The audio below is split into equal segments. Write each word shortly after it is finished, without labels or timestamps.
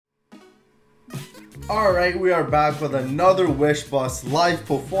Alright, we are back with another Wish Bus live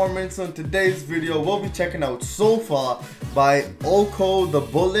performance. On today's video, we'll be checking out Sofa by Ocho the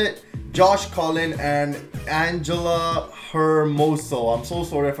Bullet, Josh Cullen, and Angela Hermoso. I'm so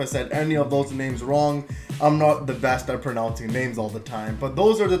sorry if I said any of those names wrong. I'm not the best at pronouncing names all the time. But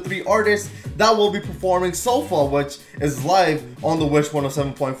those are the three artists that will be performing Sofa, which is live on the Wish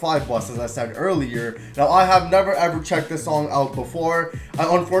 107.5 bus, as I said earlier. Now, I have never ever checked this song out before.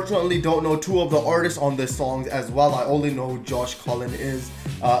 I unfortunately don't know two of the artists on this song as well. I only know who Josh Cullen is,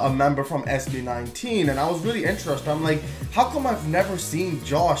 a member from SB19. And I was really interested. I'm like, how come I've never seen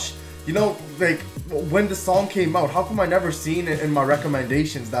Josh? You know, like, when the song came out, how come I never seen it in my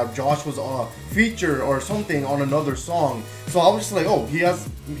recommendations that Josh was on a feature or something on another song? So I was just like, oh,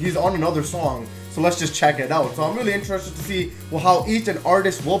 he's on another song, so let's just check it out. So I'm really interested to see how each an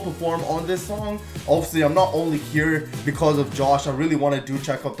artist will perform on this song. Obviously, I'm not only here because of Josh. I really want to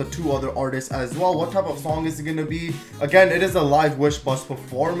check out the two other artists as well. What type of song is it going to be? Again, it is a live Wish Bus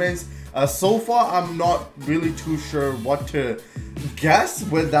performance. So far, I'm not really too sure what to guess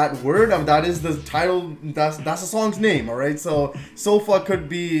with that word. That is the title. That's the song's name. All right. So Sofa could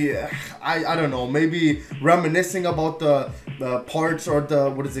be, I don't know, maybe reminiscing about the parts or the,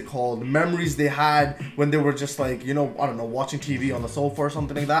 what is it called, the memories they had when they were just like, you know, I don't know, watching TV on the sofa or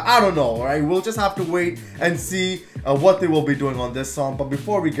something like that. I don't know. All right. We'll just have to wait and see what they will be doing on this song. But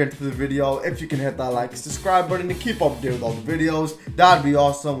before we get to the video, if you can hit that like, subscribe button to keep up to date with all the videos, that'd be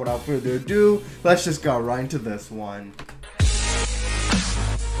awesome. Without further ado, let's just go right into this one.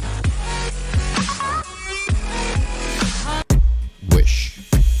 Wish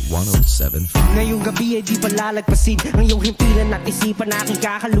 107.5. Ngayong gabi ay di palalagpasin ang iyong himpilan at isipan na aking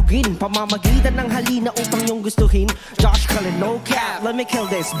kakalugin. Pamamagitan ng halina upang iyong gustuhin. Josh Cullen, no cap, let me kill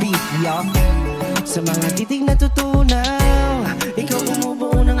this beat, y'all. Sa mga titig na tutunaw, ikaw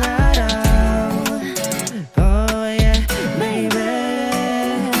bumubuo ng araw. Oh yeah, baby,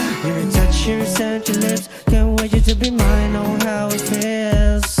 your touch, your scent, your lips, can't wait you to be mine, know how it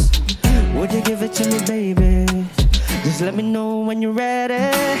feels. Would you give it to me, baby? Just let me know when you're ready.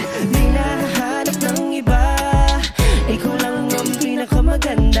 Di nahahanap ng iba, ikaw lang ang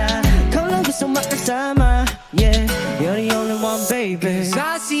pinakamaganda. Ikaw lang gusto makasama. Yeah, you're the only one, baby. 'Cause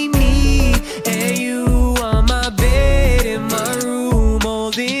I see me and you on my bed in my room,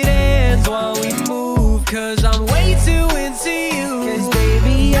 holding hands while we move. 'Cause I'm way too into you. 'Cause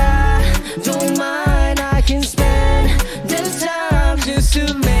baby, I don't mind. I can spend this time just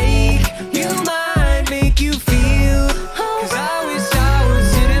to make you mine, make you feel.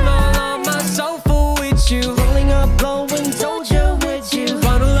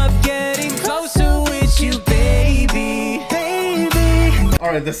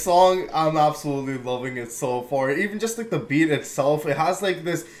 Alright, the song, I'm absolutely loving it so far. Even just like the beat itself, it has like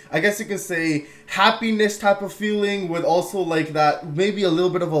this, I guess you could say, happiness type of feeling with also like that, maybe a little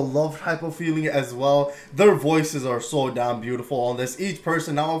bit of a love type of feeling as well. Their voices are so damn beautiful on this, each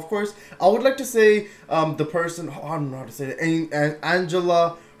person. Now, of course, I would like to say the person, I don't know how to say it,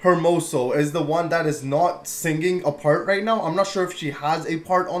 Angela Hermoso is the one that is not singing a part right now. I'm not sure if she has a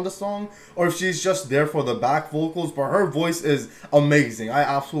part on the song or if she's just there for the back vocals, but her voice is amazing. I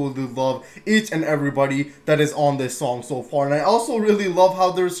absolutely love each and everybody that is on this song so far. And I also really love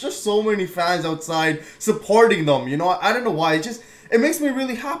how there's just so many fans outside supporting them. You know, I don't know why. It makes me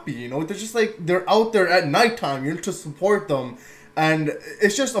really happy. You know, they're just like, they're out there at nighttime, you know, to support them. And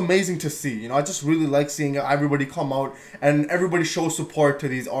it's just amazing to see. You know, I just really like seeing everybody come out and everybody show support to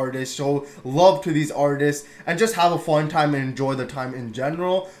these artists, show love to these artists, and just have a fun time and enjoy the time in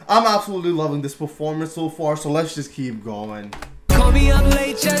general. I'm absolutely loving this performance so far, so let's just keep going. Call me up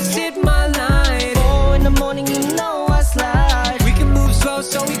late, just hit my line. 4 in the morning, you know I slide. We can move slow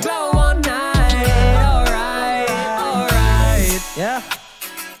so we glow all night. Alright, alright. Yeah.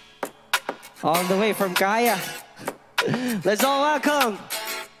 All the way from Kaya. Let's all welcome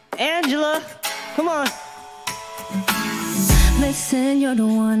Angela. Come on. Listen, you're the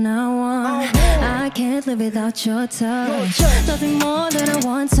one I want. I can't live without your touch. Nothing more than I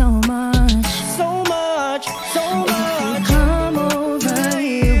want so much. So much, so much. Come over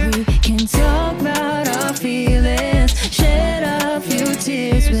here, we can talk about our feelings. Shed a few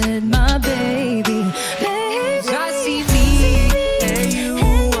tears with my baby. I see me and you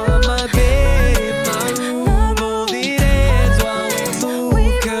on my bed in my room, holding hands while we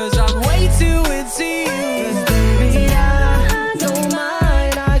move. 'Cause I'm way too into you. 'Cause baby, I don't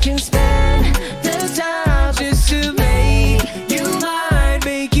mind. I can spend this time just to make you mine,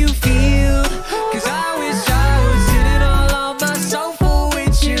 make you feel. 'Cause I wish I was sitting all on my sofa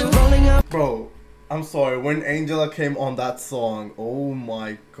with you, rolling up. Bro, I'm sorry, when Angela came on that song, oh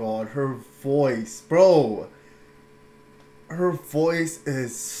my god, her voice, bro. Her voice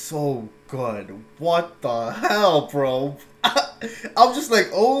is so good. What the hell, bro? I'm just like,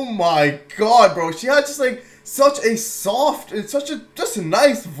 oh my god, bro. She had just like such a soft and such a just a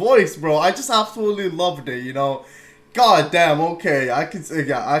nice voice, bro. I just absolutely loved it, you know. God damn, okay, I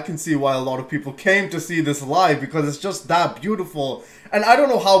can see why a lot of people came to see this live because it's just that beautiful. And I don't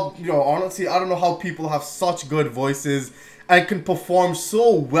know how, you know, honestly, I don't know how people have such good voices and can perform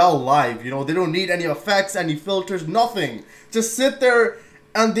so well live, you know. They don't need any effects, any filters, nothing. Just sit there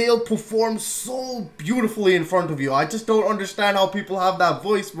and they'll perform so beautifully in front of you. I just don't understand how people have that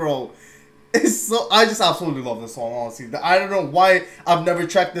voice, bro. It's so, I just absolutely love this song, honestly. I don't know why I've never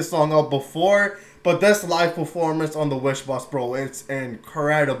checked this song out before, but this live performance on the Wish Bus, bro, it's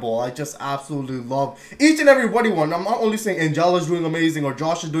incredible. I just absolutely love each and every one. I'm not only saying Angela's doing amazing or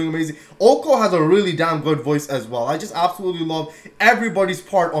Josh is doing amazing. Ocho has a really damn good voice as well. I just absolutely love everybody's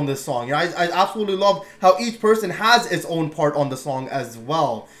part on this song. You know, I absolutely love how each person has its own part on the song as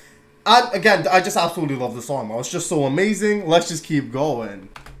well. And again, I just absolutely love the song, bro. It's just so amazing. Let's just keep going.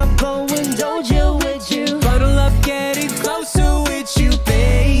 I'm going dojo with you. Bottle up, getting closer with you,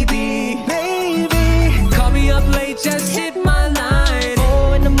 baby. Baby, call me up late, just hit my line.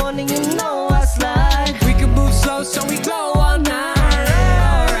 Oh, in the morning, you know I slide. We can move slow, so we glow all night.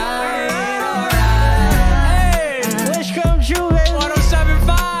 Alright. Wish come true, baby.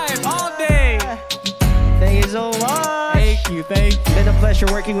 107.5 all day. Thank you so much. Thank you. It's been a pleasure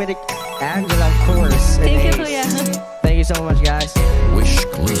working with Angela, of course. Thank you, Kuya. Thank you so much, guys. Wish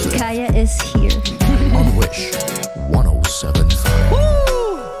Closer Kaya is here. on Wish 107.5. Woo!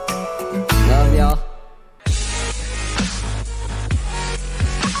 Love y'all.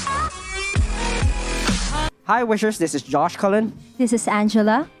 Hi Wishers, this is Josh Cullen. This is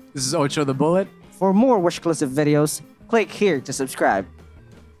Angela. This is Ocho the Bullet. For more Wish exclusive videos, click here to subscribe.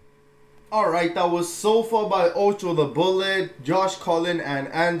 Alright, that was So Far by Ocho the Bullet, Josh Cullen, and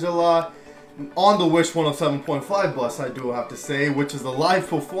Angela on the Wish 107.5 bus, I do have to say, which is a live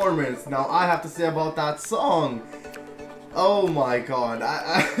performance. Now, I have to say about that song. Oh my god,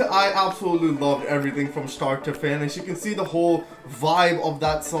 I absolutely loved everything from start to finish. You can see the whole vibe of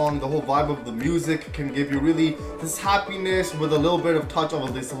that song, the whole vibe of the music can give you really this happiness with a little bit of touch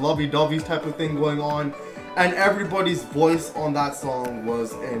of this lovey-dovey type of thing going on. And everybody's voice on that song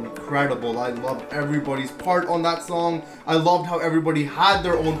was incredible. I loved everybody's part on that song. I loved how everybody had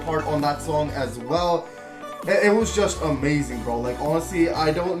their own part on that song as well. It was just amazing, bro. Like, honestly,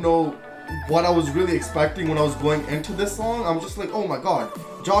 I don't know what I was really expecting when I was going into this song. I'm just like, oh my god,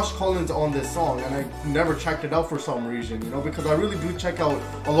 Josh Cullen's on this song, and I never checked it out for some reason, you know, because I really do check out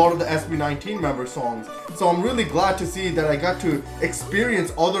a lot of the SB19 member songs. So I'm really glad to see that I got to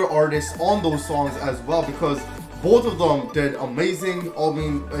experience other artists on those songs as well, because both of them did amazing. I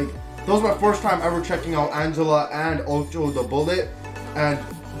mean, like, that was my first time ever checking out Angela and Ocho the Bullet, and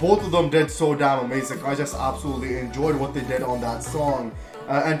both of them did so damn amazing. I just absolutely enjoyed what they did on that song.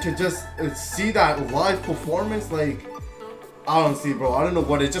 And to just see that live performance, like, I don't see, bro. I don't know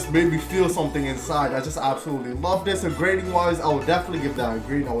what, it just made me feel something inside. I just absolutely love this. And grading wise, I would definitely give that a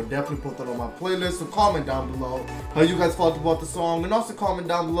grade. I would definitely put that on my playlist. So comment down below how you guys felt about the song, and also comment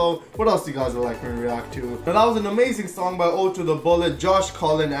down below what else you guys would like me to react to. But that was an amazing song by Ocho the Bullet, Josh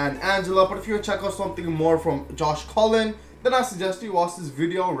Cullen, and Angela. But if you want to check out something more from Josh Cullen, then I suggest you watch this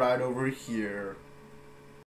video right over here.